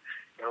Google, and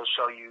it'll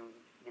show you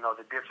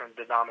the different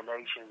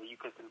denominations, and you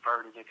can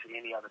convert it into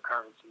any other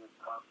currency and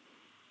stuff.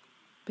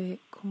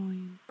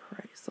 Bitcoin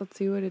price. Let's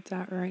see what it's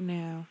at right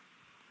now.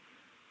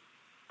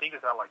 I think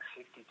it's at like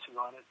 6,200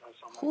 or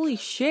something. Holy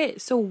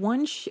shit! So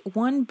one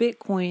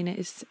Bitcoin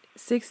is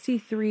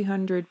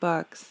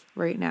 $6,300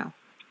 right now.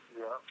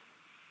 Yeah.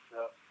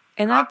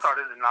 And I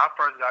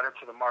first got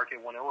into the market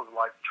when it was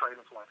like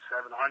trading for like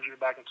 700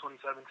 back in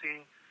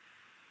 2017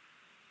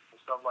 and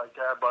stuff like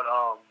that. But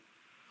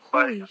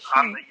holy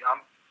shit!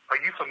 Are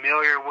you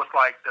familiar with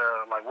like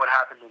what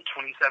happened in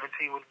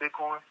 2017 with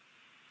Bitcoin?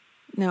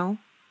 No.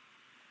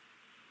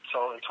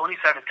 So in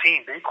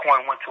 2017,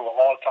 Bitcoin went to an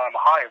all-time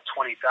high of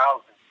 20,000.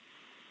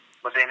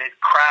 But then it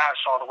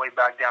crashed all the way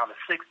back down to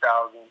 6,000,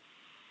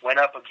 went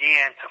up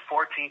again to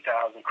 14,000,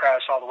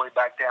 crashed all the way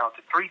back down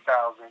to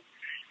 3,000,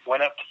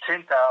 went up to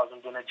 10,000,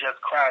 then it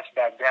just crashed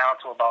back down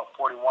to about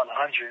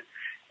 4,100,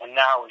 and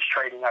now it's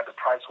trading at the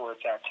price where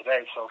it's at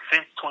today. So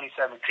since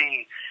 2017,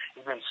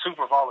 it's been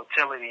super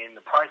volatility, and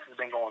the price has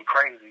been going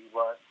crazy.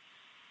 But,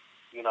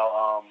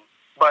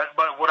 but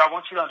what I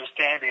want you to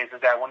understand is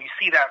that when you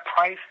see that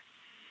price,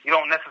 you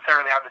don't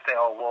necessarily have to say,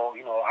 oh, well,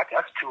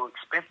 that's too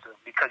expensive,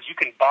 because you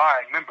can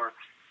buy, remember,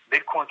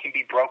 Bitcoin can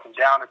be broken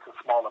down into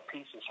smaller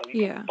pieces. So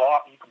you can buy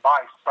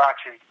a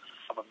fraction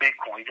of a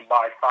Bitcoin. You can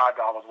buy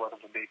 $5 worth of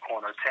a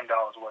Bitcoin or $10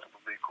 worth of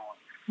a Bitcoin.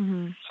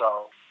 Mm-hmm.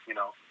 So,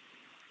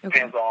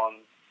 depends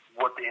on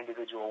what the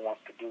individual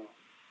wants to do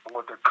and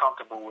what they're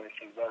comfortable with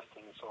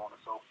investing and so on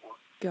and so forth.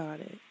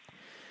 Got it.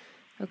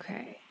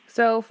 Okay.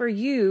 So for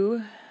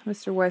you,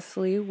 Mr.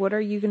 Wesley, what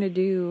are you going to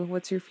do?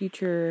 What's your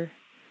future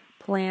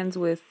plans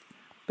with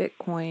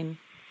Bitcoin?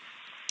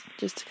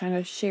 just to kind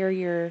of share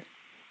your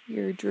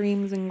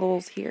dreams and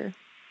goals here.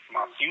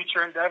 My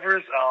future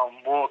endeavors,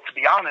 well, to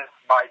be honest,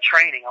 by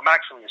training, I'm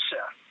actually a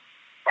chef,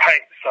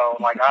 right? So,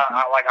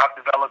 I've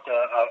developed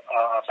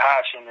a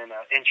passion and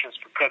an interest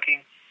for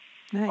cooking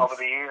over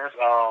the years,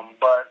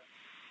 but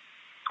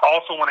I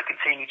also want to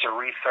continue to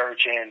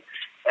research and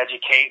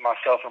educate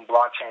myself in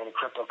blockchain and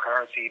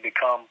cryptocurrency,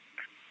 become,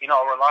 a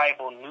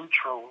reliable,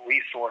 neutral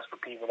resource for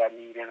people that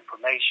need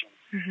information.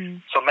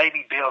 Mm-hmm. So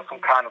maybe build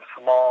some kind of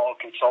small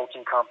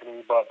consulting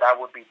company, but that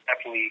would be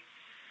definitely,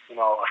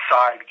 a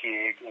side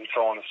gig and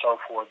so on and so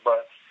forth.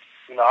 But,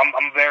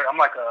 I'm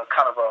like a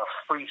kind of a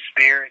free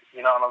spirit,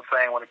 you know what I'm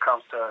saying, when it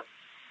comes to,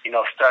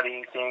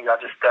 studying things. I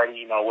just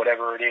study,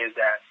 whatever it is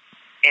that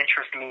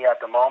interests me at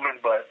the moment.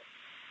 But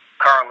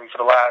currently, for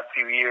the last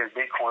few years,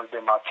 Bitcoin's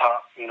been my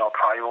top,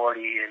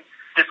 priority, and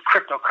just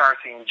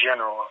cryptocurrency in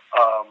general.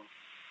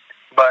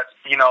 But,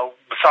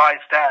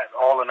 besides that,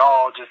 all in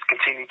all, just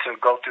continue to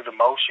go through the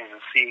motions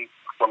and see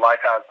what life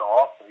has to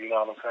offer, you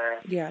know what I'm saying?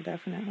 Yeah,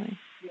 definitely.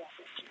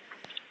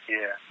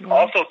 Yeah.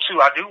 Also,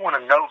 too, I do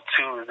want to note,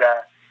 too, is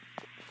that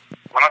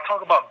when I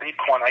talk about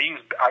Bitcoin, I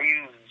use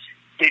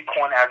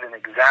Bitcoin as an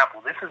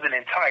example. This is an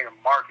entire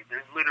market.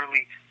 There's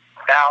literally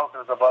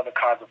thousands of other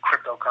kinds of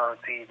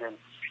cryptocurrencies and,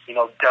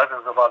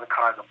 dozens of other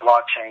kinds of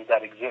blockchains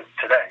that exist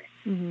today.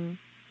 Mm-hmm.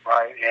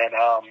 Right? And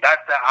that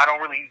I don't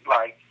really,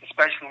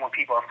 especially when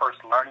people are first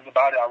learning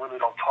about it, I really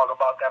don't talk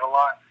about that a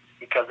lot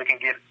because it can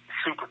get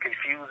super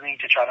confusing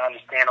to try to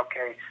understand,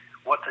 okay,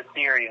 what's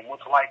Ethereum,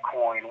 what's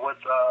Litecoin,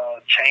 what's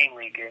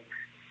Chainlink, and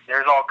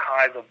there's all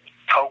kinds of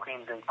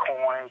tokens and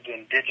coins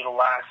and digital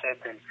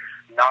assets and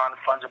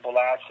non-fungible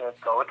assets.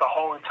 So it's a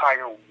whole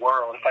entire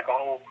world. It's like a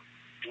whole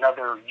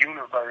another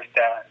universe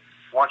that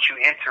once you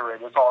enter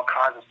it, there's all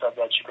kinds of stuff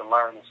that you can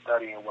learn and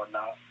study and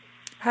whatnot.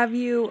 Have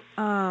you,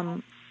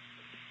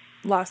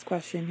 last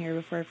question here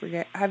before I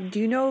forget, do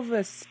you know of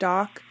a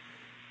stock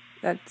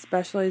that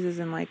specializes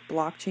in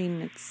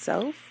blockchain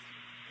itself?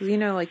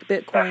 Because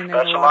Bitcoin,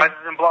 that specializes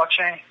in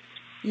blockchain?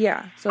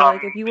 Yeah, so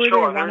if you were to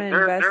want to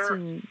invest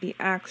in the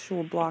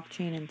actual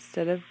blockchain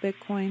instead of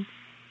Bitcoin,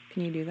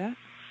 can you do that?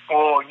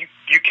 Well, you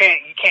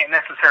can't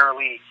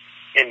necessarily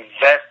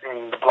invest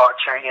in the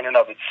blockchain in and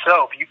of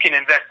itself. You can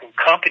invest in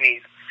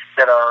companies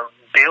that are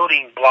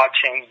building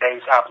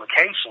blockchain-based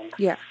applications.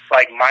 Yeah.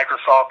 Like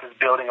Microsoft is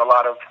building a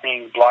lot of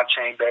things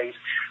blockchain-based.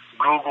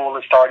 Google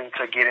is starting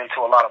to get into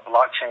a lot of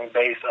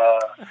blockchain-based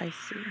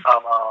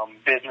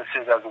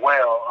businesses as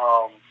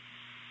well.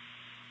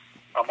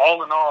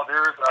 All in all,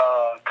 there's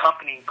a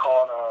company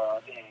called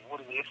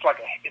what is it?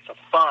 It's a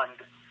fund.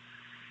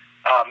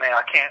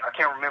 I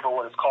can't remember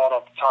what it's called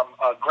off the top.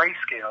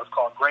 Grayscale. It's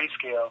called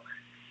Grayscale,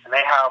 and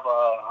they have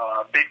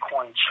a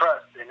Bitcoin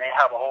trust, and they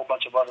have a whole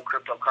bunch of other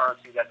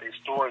cryptocurrency that they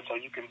store. So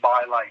you can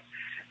buy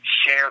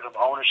shares of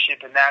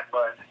ownership in that,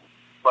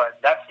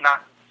 but that's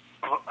not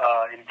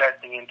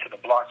investing into the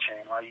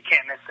blockchain. Right? You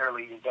can't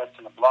necessarily invest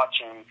in the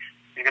blockchain.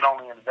 You can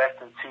only invest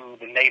into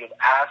the native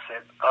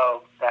assets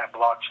of that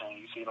blockchain.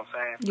 You see what I'm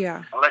saying?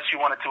 Yeah. Unless you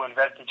wanted to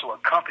invest into a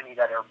company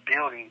that are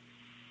building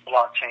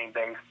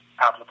blockchain-based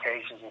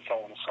applications and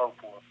so on and so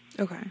forth.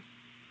 Okay,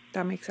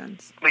 that makes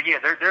sense. But yeah,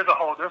 there's a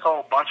whole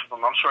bunch of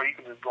them. I'm sure you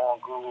can just go on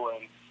Google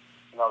and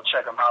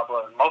check them out.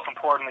 But most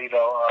importantly,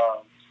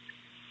 though,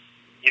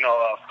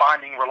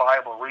 finding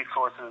reliable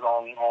resources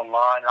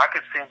online. I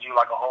could send you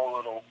a whole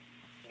little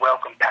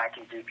welcome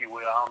package, if you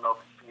will. I don't know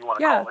if you want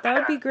to call it that. Yeah, that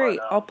would be great.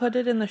 But, I'll put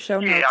it in the show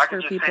notes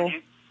for people.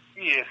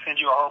 Send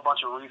you a whole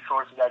bunch of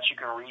resources that you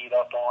can read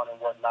up on and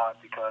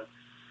whatnot, because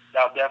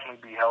that'll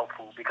definitely be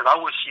helpful. Because I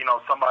wish,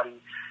 somebody,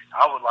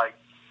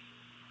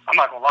 I'm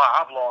not going to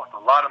lie, I've lost a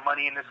lot of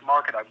money in this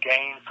market. I've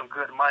gained some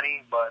good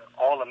money, but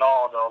all in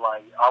all, though,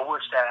 I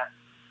wish that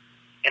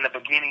in the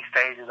beginning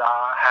stages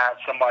I had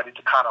somebody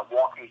to kind of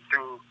walk me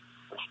through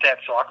the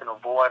steps so I can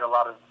avoid a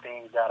lot of the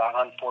things that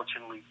I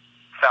unfortunately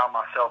found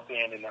myself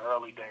in the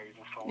early days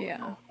and so on and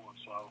so forth.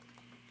 So,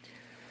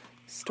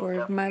 story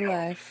of my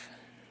life.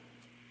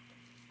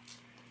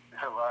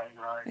 Right.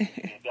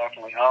 Yeah,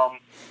 definitely.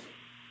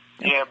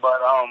 Yeah,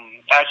 but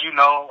as you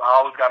know, I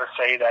always got to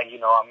say that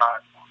I'm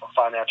not a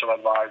financial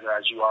advisor,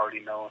 as you already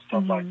know, and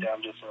stuff like that.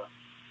 I'm just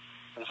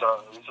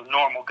a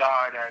normal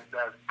guy that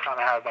kind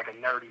of has a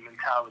nerdy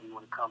mentality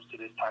when it comes to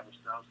this type of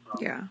stuff. So.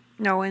 Yeah.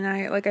 No, and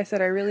I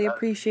really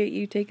appreciate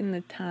you taking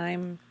the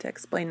time to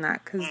explain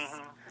that, because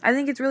I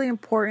think it's really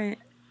important.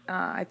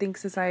 I think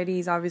society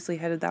is obviously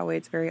headed that way.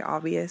 It's very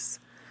obvious,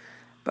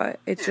 but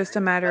it's just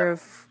a matter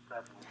of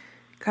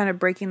kind of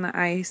breaking the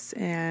ice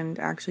and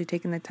actually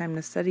taking the time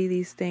to study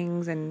these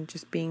things and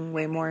just being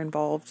way more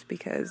involved,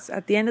 because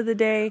at the end of the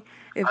day,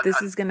 if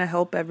this is going to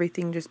help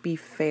everything just be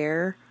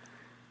fair,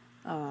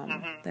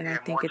 then I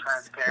think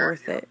it's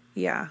worth it.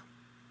 Yeah.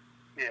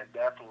 Yeah,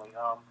 definitely.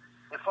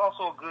 It's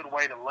also a good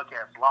way to look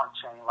at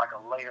blockchain like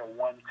a layer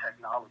 1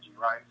 technology,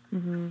 right?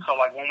 Mm-hmm. So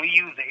when we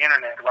use the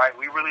internet, right,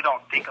 we really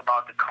don't think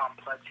about the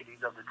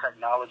complexities of the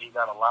technology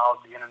that allows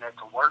the internet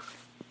to work.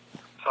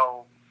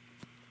 So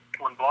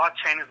when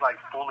blockchain is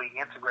fully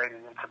integrated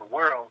into the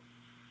world,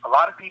 a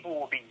lot of people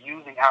will be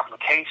using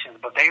applications,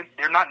 but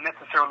they're not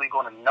necessarily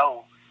going to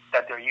know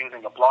that they're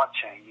using a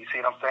blockchain. You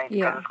see what I'm saying?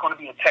 Because it's going to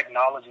be a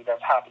technology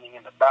that's happening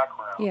in the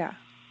background. Yeah.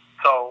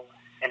 So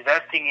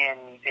investing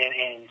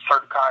in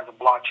certain kinds of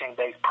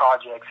blockchain-based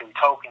projects and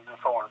tokens and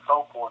so on and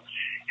so forth,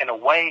 in a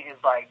way, is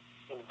like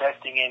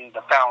investing in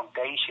the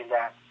foundation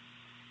that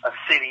a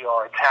city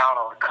or a town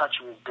or a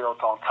country is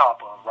built on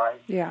top of,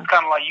 right? Yeah. It's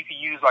kind of like, you could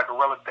use like a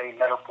real estate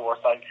metaphor.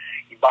 It's like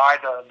you buy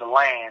the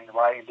land,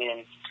 right, and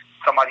then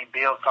somebody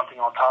builds something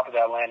on top of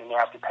that land and they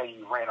have to pay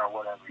you rent or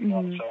whatever. You know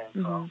what I'm saying?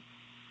 So,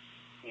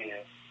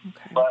 yeah.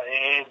 Okay. But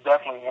it's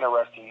definitely an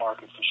interesting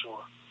market for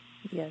sure.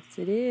 Yes,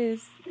 it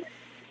is.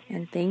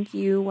 And thank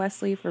you,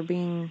 Wesley, for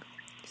being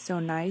so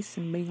nice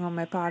and being on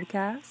my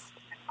podcast.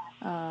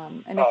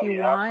 And if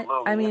you want,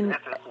 absolutely. I mean,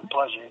 it's a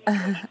pleasure.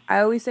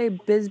 I always say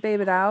biz babe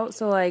it out.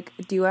 So like,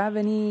 do you have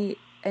any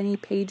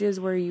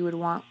pages where you would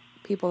want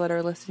people that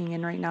are listening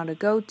in right now to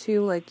go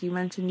to? Like you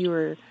mentioned, you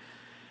were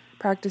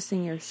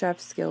practicing your chef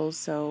skills.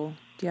 So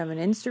do you have an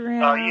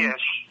Instagram?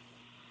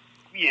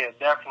 Yeah,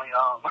 definitely.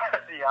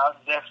 I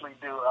definitely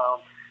do.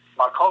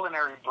 My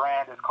culinary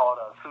brand is called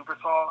Super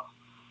Sauce,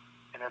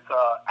 and it's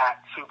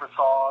at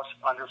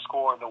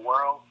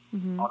supersauce_the_world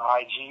on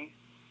IG.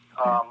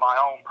 My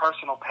own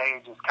personal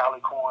page is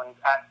CaliCoins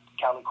at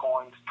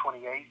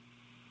CaliCoins28.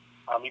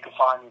 You can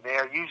find me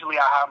there. Usually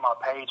I have my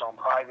page on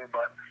private,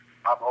 but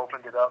I've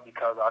opened it up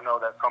because I know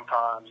that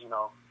sometimes,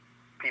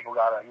 people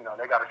gotta,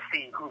 they gotta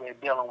see who they're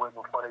dealing with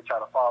before they try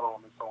to follow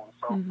them and so on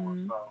and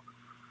so forth. So,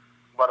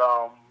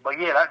 but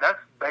yeah, that's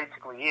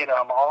basically it.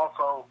 I'm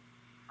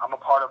a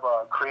part of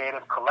a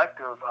creative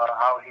collective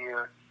out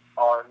here,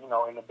 or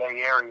in the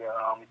Bay Area,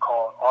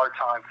 called Our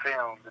Time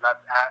Films, and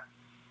that's at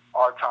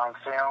Our Time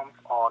Films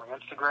on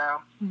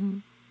Instagram.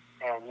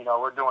 And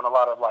we're doing a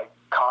lot of like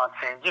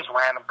content, just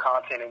random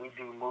content, and we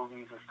do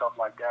movies and stuff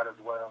like that as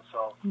well.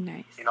 So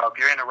nice. If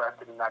you're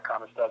interested in that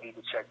kind of stuff, you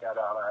can check that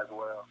out as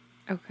well.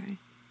 Okay,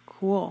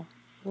 cool.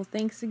 Well,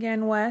 thanks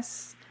again,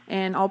 Wes,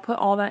 and I'll put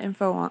all that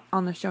info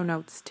on the show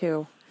notes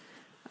too.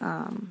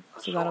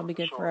 So that'll be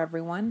good for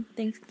everyone.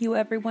 Thank you,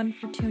 everyone,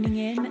 for tuning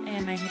in,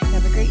 and I hope you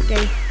have a great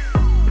day.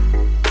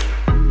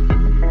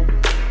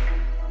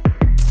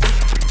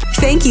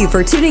 Thank you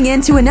for tuning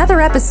in to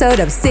another episode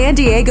of San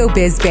Diego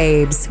Biz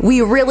Babes.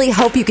 We really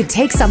hope you could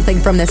take something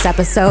from this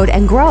episode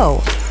and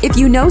grow. If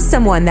you know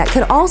someone that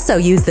could also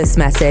use this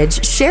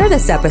message, share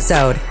this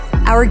episode.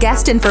 Our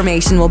guest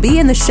information will be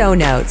in the show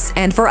notes.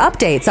 And for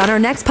updates on our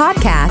next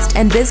podcast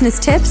and business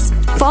tips,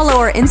 follow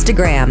our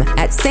Instagram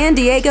at San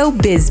Diego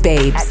Biz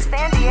Babes.